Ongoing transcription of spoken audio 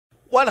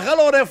Well,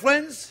 hello there,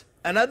 friends.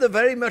 Another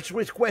very much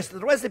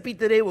requested recipe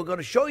today. We're going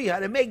to show you how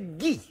to make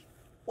ghee.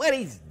 What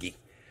is ghee?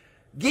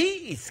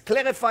 Ghee is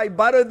clarified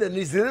butter that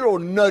is a little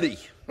nutty.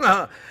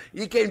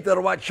 You came to the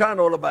right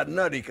channel about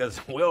nutty because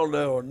we're all a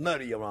little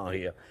nutty around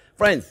here.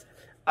 Friends,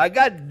 I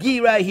got ghee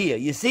right here.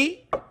 You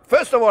see?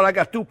 First of all, I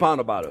got 2 pounds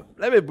of butter.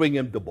 Let me bring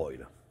him to boil.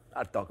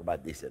 I'll talk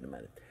about this in a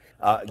minute.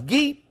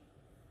 Ghee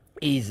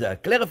is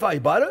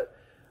clarified butter.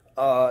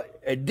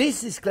 And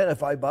this is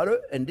clarified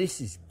butter, and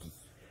this is ghee.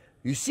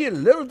 You see a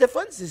little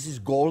difference? This is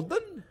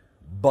golden,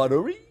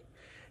 buttery,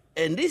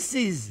 and this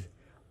is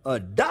a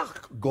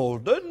dark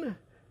golden,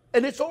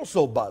 and it's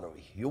also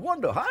buttery. You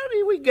wonder, how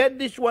did we get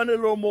this one a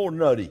little more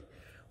nutty?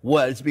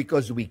 Well, it's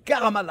because we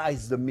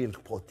caramelize the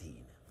milk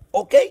protein,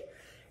 okay?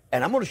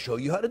 And I'm going to show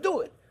you how to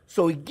do it.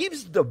 So it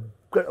gives the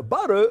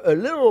butter a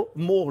little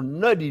more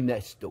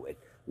nuttiness to it.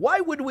 Why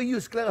would we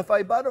use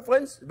clarified butter,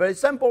 friends? Very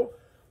simple.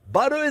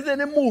 Butter is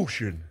an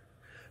emulsion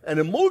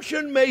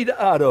made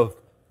out of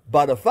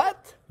butter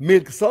fat,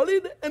 milk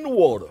solid, and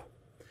water.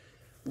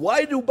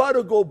 Why do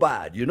butter go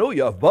bad? You know,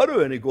 you have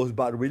butter and it goes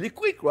bad really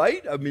quick,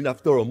 right? I mean,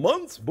 after a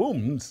month,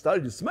 boom, it's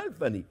starting to smell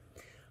funny.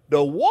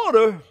 The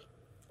water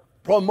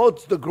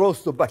promotes the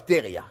growth of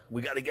bacteria.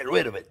 We got to get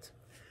rid of it.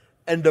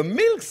 And the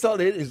milk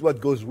solid is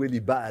what goes really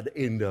bad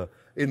in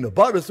the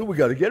butter, so we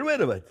got to get rid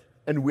of it.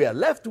 And we are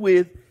left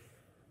with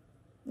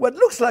what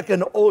looks like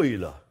an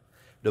oil.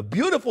 The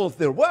beautiful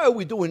thing, why are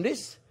we doing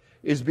this?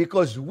 Is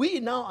because we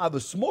now have a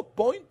smoke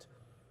point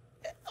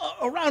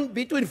around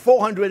between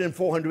 400 and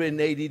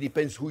 480,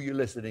 depends who you're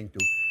listening to.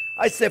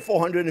 I say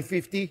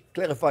 450,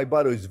 clarified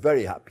butter is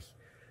very happy.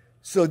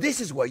 So this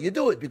is why you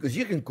do it, because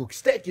you can cook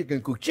steak, you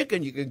can cook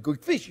chicken, you can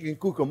cook fish, you can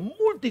cook a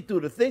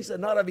multitude of things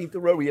and not having to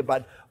worry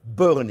about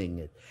burning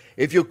it.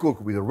 If you cook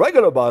with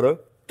regular butter,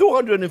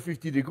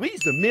 250 degrees,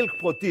 the milk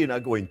protein are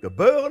going to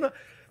burn,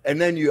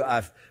 and then you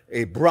have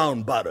a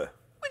brown butter.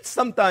 Which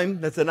sometimes,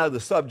 that's another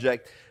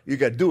subject, you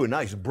can do a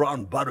nice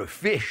brown butter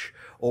fish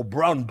or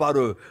brown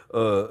butter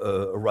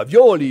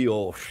ravioli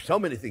or so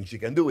many things you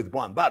can do with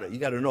brown butter. You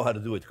got to know how to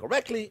do it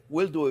correctly.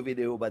 We'll do a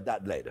video about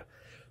that later.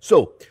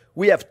 So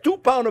we have 2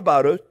 pounds of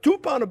butter. 2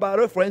 pounds of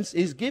butter, friends,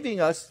 is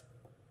giving us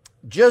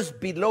just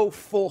below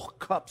 4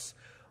 cups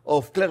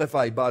of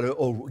clarified butter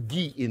or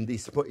ghee in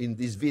this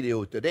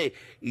video today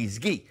is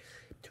ghee.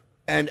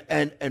 And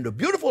the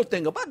beautiful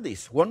thing about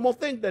this, one more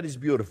thing that is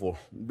beautiful.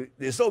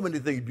 There's so many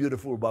things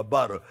beautiful about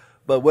butter.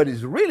 But what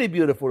is really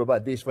beautiful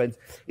about this, friends,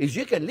 is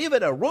you can leave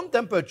it at room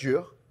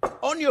temperature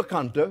on your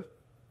counter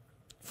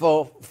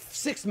for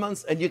 6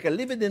 months, and you can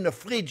leave it in the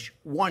fridge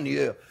 1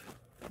 year,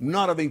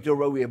 not having to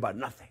worry about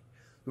nothing.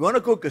 You want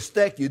to cook a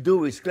steak, you do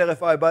it with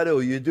clarified butter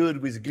or you do it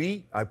with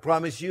ghee. I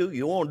promise you,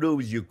 you won't do it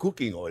with your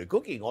cooking oil.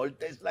 Cooking oil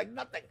tastes like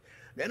nothing.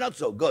 They're not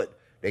so good.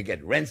 They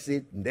get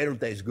rancid and they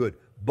don't taste good.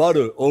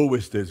 Butter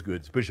always tastes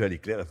good, especially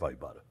clarified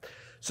butter.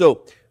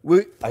 So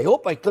I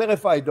hope I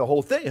clarified the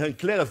whole thing. And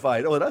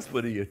clarified, oh, that's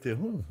what you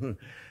do.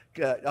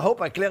 I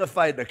hope I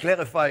clarified the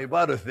clarified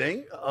butter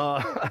thing.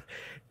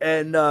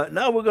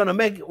 Now we're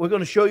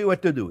gonna show you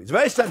what to do. It's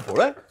very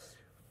simple, eh?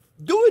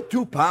 Do it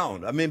 2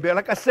 pounds. I mean,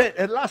 like I said,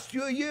 it lasts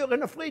you a year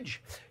in the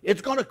fridge.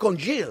 It's gonna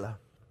congeal,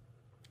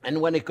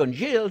 and when it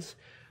congeals,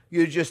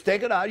 you just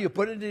take it out. You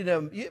put it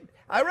in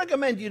I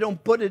recommend you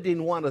don't put it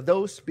in one of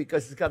those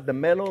because it's got the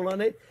metal on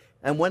it.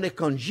 And when it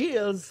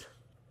congeals,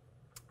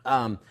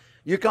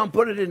 you can't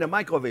put it in the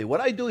microwave. What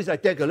I do is I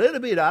take a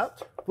little bit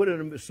out, put it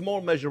in a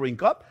small measuring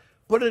cup,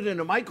 put it in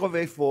the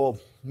microwave for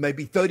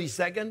maybe 30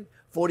 seconds,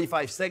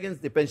 45 seconds,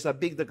 depends how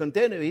big the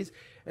container is,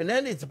 and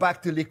then it's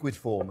back to liquid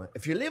form.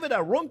 If you leave it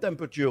at room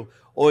temperature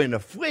or in a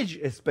fridge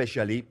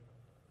especially,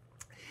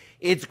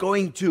 it's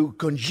going to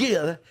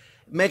congeal,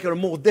 make it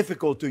more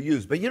difficult to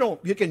use. But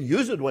you can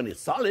use it when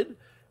it's solid.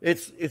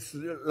 It's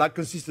like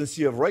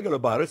consistency of regular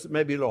butter, so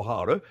maybe a little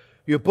harder.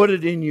 You put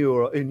it in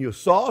your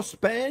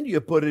saucepan, you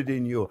put it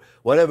in your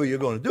whatever you're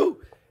going to do.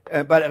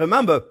 But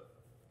remember,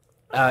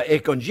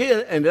 it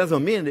congeals, and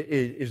doesn't mean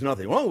there's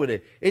nothing wrong with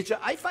it.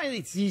 I find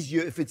it's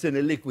easier if it's in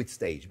a liquid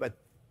stage, but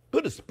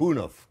put a spoon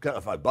of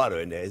clarified butter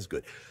in there, it's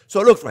good.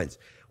 So look, friends,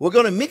 we're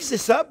going to mix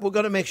this up. We're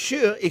going to make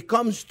sure it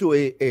comes to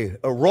a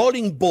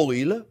rolling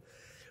boil,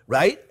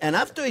 right? And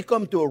after it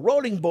comes to a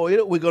rolling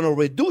boil, we're going to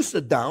reduce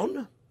it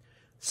down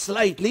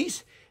slightly,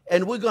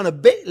 and we're going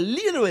to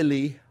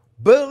literally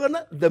burn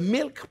the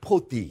milk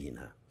protein.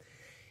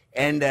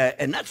 And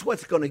that's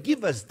what's going to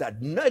give us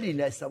that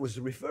nuttiness I was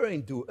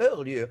referring to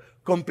earlier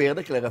compared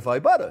to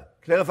clarified butter.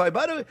 Clarified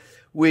butter,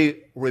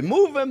 we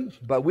remove them,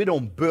 but we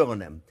don't burn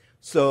them.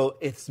 So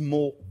it's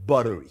more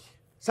buttery.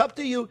 It's up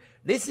to you.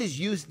 This is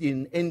used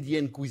in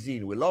Indian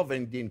cuisine. We love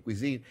Indian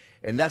cuisine,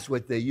 and that's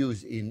what they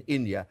use in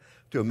India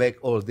to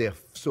make all their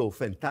so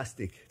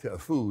fantastic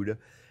food.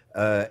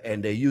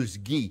 And they use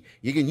ghee.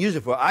 You can use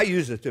it I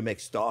use it to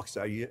make stocks.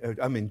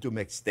 To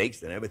make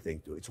steaks and everything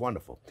too. It's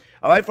wonderful.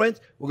 All right,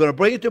 friends, we're going to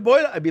bring it to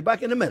boil. I'll be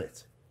back in a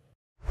minute.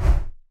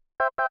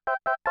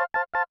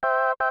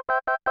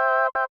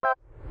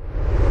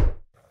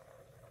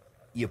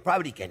 You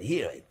probably can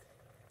hear it.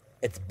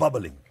 It's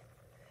bubbling.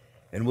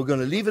 And we're going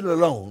to leave it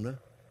alone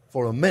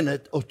for a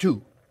minute or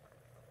two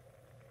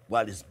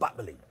while it's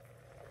bubbling.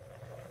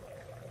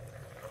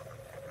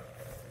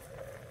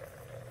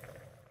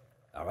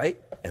 All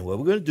right, and what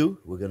we're going to do,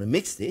 we're going to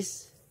mix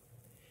this,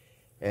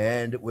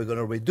 and we're going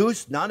to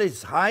reduce, now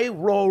it's high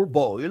roll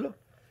boil.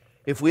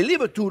 If we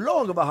leave it too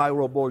long of a high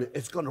roll boil,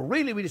 it's going to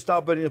really, really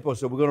start burning the pot.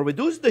 So we're going to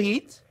reduce the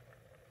heat,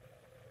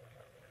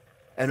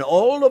 and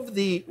all of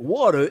the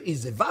water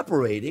is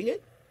evaporating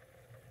it.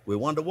 We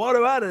want the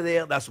water out of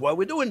there. That's why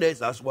we're doing this.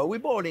 That's why we're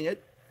boiling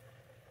it.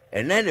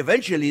 And then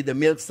eventually the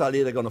milk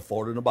solid are going to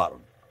fall in the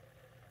bottom.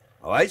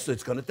 All right, so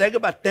it's going to take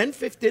about 10,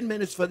 15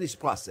 minutes for this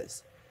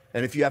process.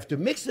 And if you have to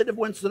mix it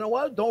once in a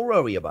while, don't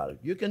worry about it.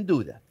 You can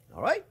do that,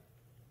 all right?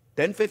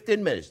 10,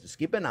 15 minutes. Just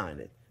keep an eye on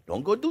it.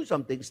 Don't go do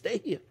something. Stay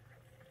here.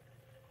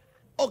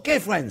 Okay,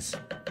 friends.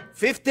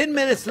 15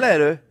 minutes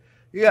later,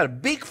 you got a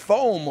big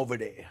foam over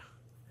there.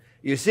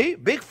 You see?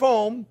 Big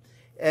foam.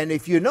 And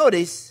if you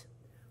notice,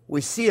 we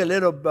see a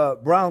little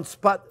brown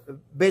spot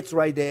bits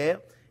right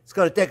there. It's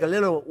going to take a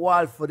little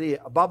while for the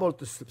bubble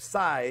to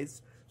subside.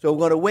 So we're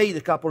going to wait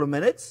a couple of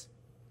minutes.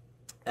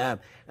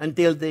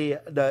 Until the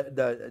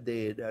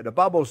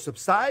bubble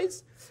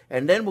subsides,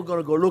 and then we're going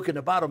to go look in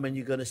the bottom, and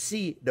you're going to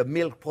see the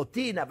milk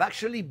protein have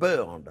actually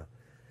burned,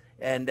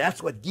 and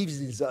that's what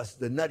gives us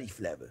the nutty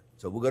flavor.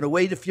 So we're going to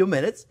wait a few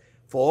minutes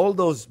for all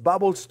those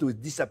bubbles to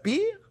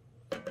disappear,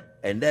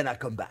 and then I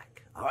come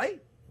back. All right?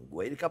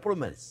 Wait a couple of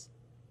minutes.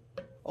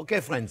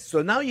 Okay, friends.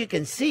 So now you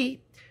can see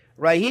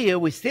right here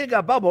we still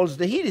got bubbles.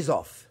 The heat is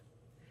off,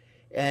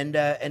 and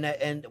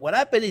what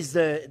happened is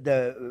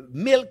the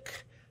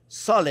milk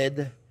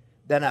solid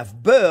that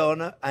I've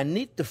burned, I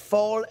need to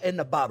fall in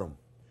the bottom.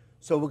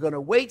 So we're going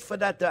to wait for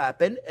that to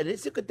happen, and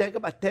this could take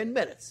about 10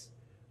 minutes.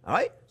 All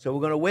right? So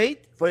we're going to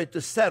wait for it to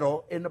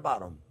settle in the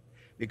bottom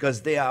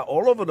because they are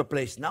all over the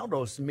place now,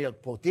 those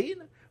milk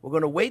protein. We're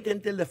going to wait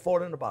until they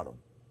fall in the bottom.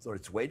 So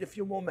let's wait a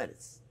few more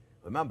minutes.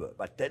 Remember,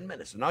 about 10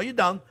 minutes. So now you're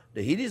done.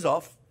 The heat is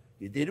off.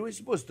 You did what you're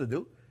supposed to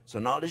do. So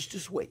now let's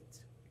just wait.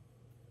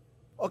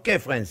 Okay,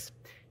 friends.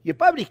 You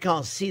probably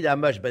can't see that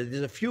much, but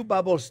there's a few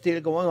bubbles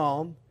still going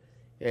on.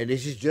 And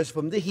this is just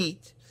from the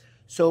heat.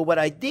 So what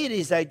I did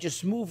is I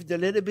just moved a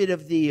little bit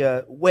of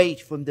the weight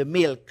from the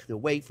milk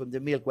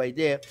right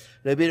there.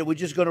 A little bit. We're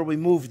just going to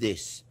remove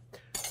this.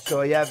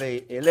 So I have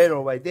a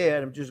ladle right there,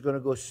 and I'm just going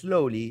to go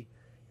slowly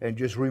and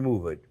just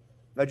remove it.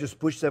 I just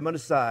push them on the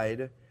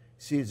side.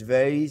 See, it's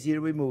very easy to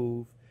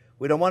remove.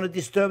 We don't want to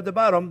disturb the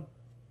bottom.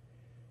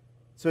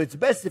 So it's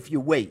best if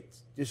you wait.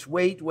 Just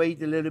wait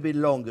a little bit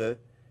longer.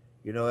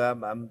 You know,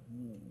 I'm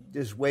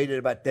just waited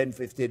about 10,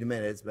 15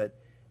 minutes, but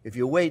if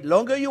you wait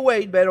longer, you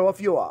wait, better off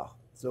you are.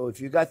 So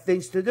if you got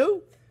things to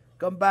do,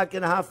 come back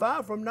in a half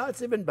hour from now.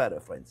 It's even better,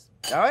 friends.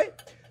 All right?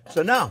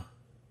 So now,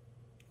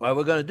 what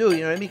we're going to do,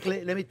 you know,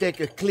 let me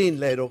take a clean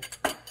ladle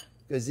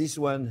because this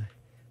one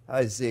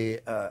has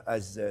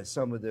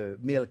some of the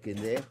milk in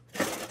there.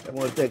 I'm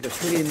going to take a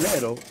clean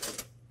ladle,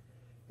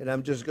 and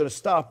I'm just going to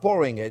start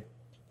pouring it.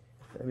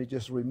 Let me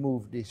just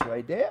remove this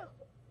right there.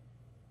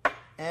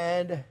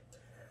 And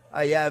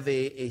I have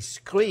a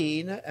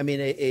strainer,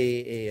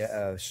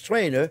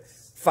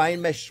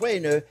 fine mesh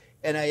strainer,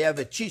 and I have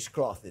a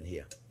cheesecloth in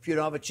here. If you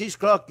don't have a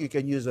cheesecloth, you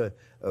can use a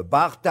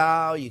bar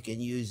towel, you can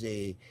use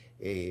a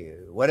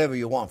whatever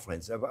you want,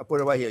 friends. I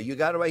put it right here. You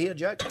got it right here,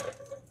 Jack?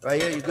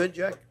 Right here, you good,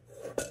 Jack?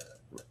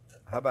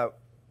 How about,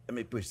 let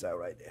me push that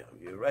right there.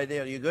 You right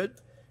there, you good?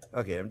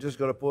 Okay, I'm just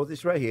going to pour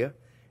this right here.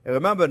 And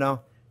remember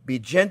now, be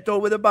gentle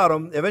with the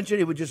bottom.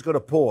 Eventually, we're just going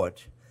to pour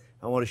it.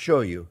 I want to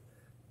show you.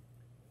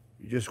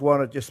 You just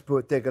want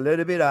to take a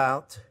little bit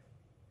out.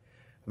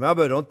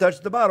 Remember, don't touch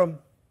the bottom.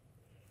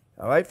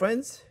 All right,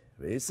 friends?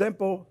 Very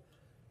simple.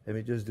 Let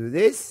me just do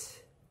this.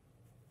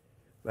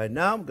 Right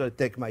now, I'm going to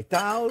take my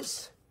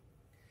towels,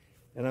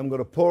 and I'm going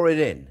to pour it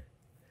in.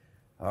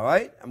 All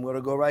right? I'm going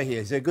to go right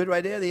here. Is it good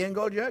right there, the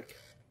angle, Jack?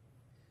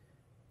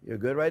 You're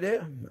good right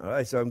there? All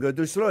right, so I'm going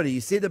to do slowly.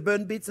 You see the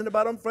burnt bits in the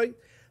bottom, Frank?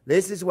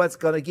 This is what's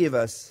going to give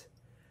us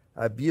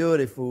a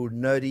beautiful,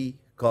 nutty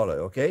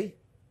color, okay?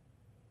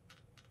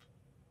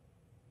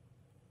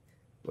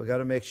 We got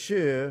to make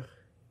sure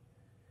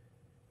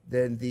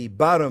then the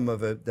bottom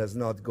of it does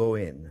not go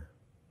in.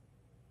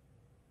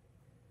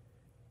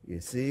 You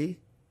see?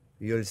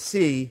 You'll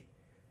see,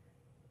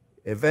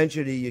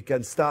 eventually you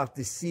can start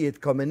to see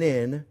it coming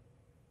in.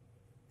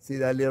 See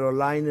that little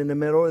line in the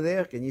middle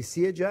there? Can you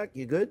see it, Jack?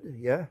 You good?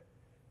 Yeah?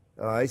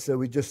 All right, so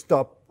we just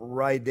stop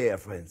right there,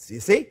 friends. You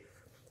see?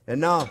 And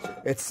now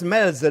it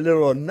smells a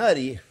little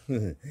nutty.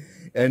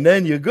 And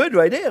then you're good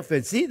right there,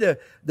 friends. See,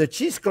 the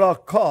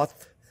cheesecloth caught.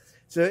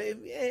 So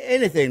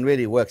anything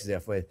really works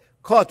there for you.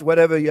 Caught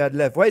whatever you had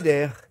left right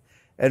there.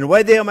 And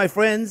right there, my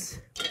friends,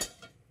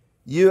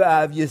 you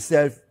have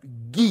yourself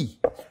ghee.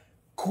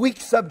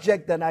 Quick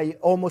subject, and I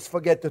almost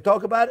forget to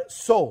talk about it,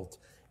 salt.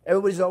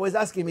 Everybody's always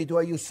asking me, do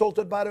I use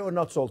salted butter or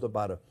not salted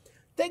butter?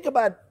 Think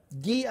about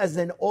ghee as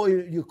an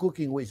oil you're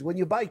cooking with. When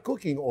you buy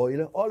cooking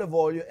oil, olive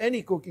oil,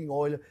 any cooking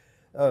oil,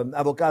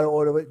 avocado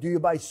oil, do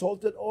you buy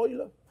salted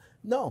oil?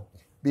 No,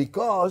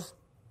 because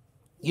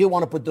You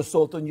want to put the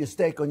salt on your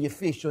steak, on your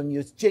fish, on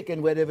your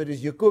chicken, whatever it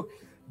is you cook,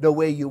 the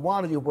way you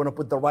want it. You want to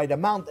put the right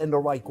amount and the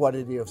right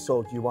quantity of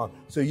salt you want.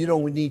 So you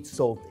don't need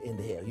salt in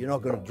here. You're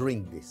not going to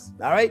drink this.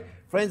 All right?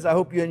 Friends, I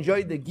hope you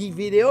enjoyed the ghee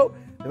video.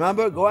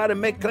 Remember, go out and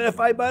make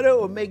clarified butter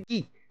or make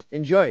ghee.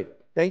 Enjoy it.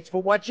 Thanks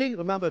for watching.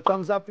 Remember,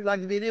 thumbs up if you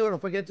like the video. Don't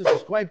forget to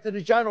subscribe to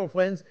the channel,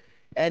 friends.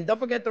 And don't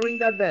forget to ring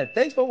that bell.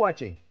 Thanks for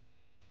watching.